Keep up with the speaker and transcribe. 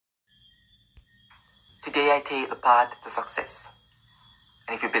Today I take the path to success.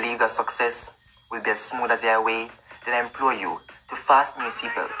 And if you believe that success will be as smooth as your way, then I implore you to fasten your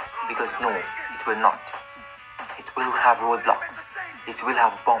seatbelt, because no, it will not. It will have roadblocks. It will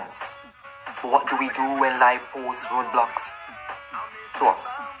have bumps. But what do we do when life poses roadblocks to us?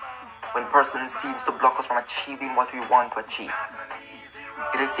 When person seems to block us from achieving what we want to achieve?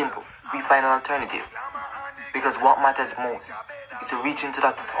 It is simple. We find an alternative. Because what matters most is to reach into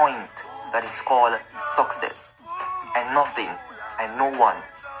that point that is called success. And nothing and no one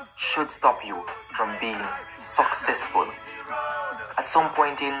should stop you from being successful. At some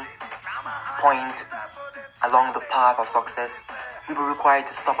point along the path of success, we will be required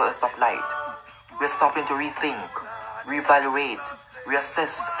to stop at the stoplight. We are stopping to rethink, reevaluate,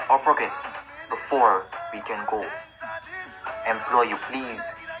 reassess our progress before we can go. I implore you, please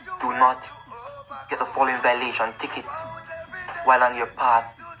do not get the following violation ticket while on your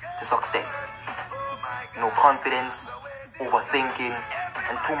path to success. No confidence, overthinking,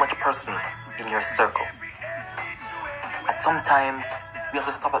 and too much person in your circle. At sometimes we have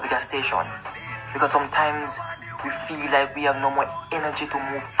to stop at the gas station because sometimes we feel like we have no more energy to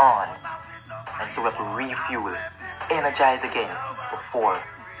move on, and so we have to refuel, energize again before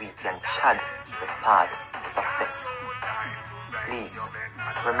we can chart the path to success. Please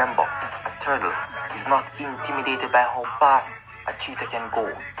remember, a turtle is not intimidated by how fast a cheetah can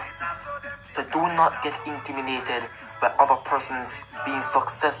go. So do not get intimidated by other persons being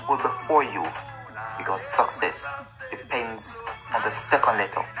successful before you, because success depends on the second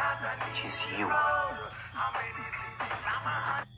letter, which is you.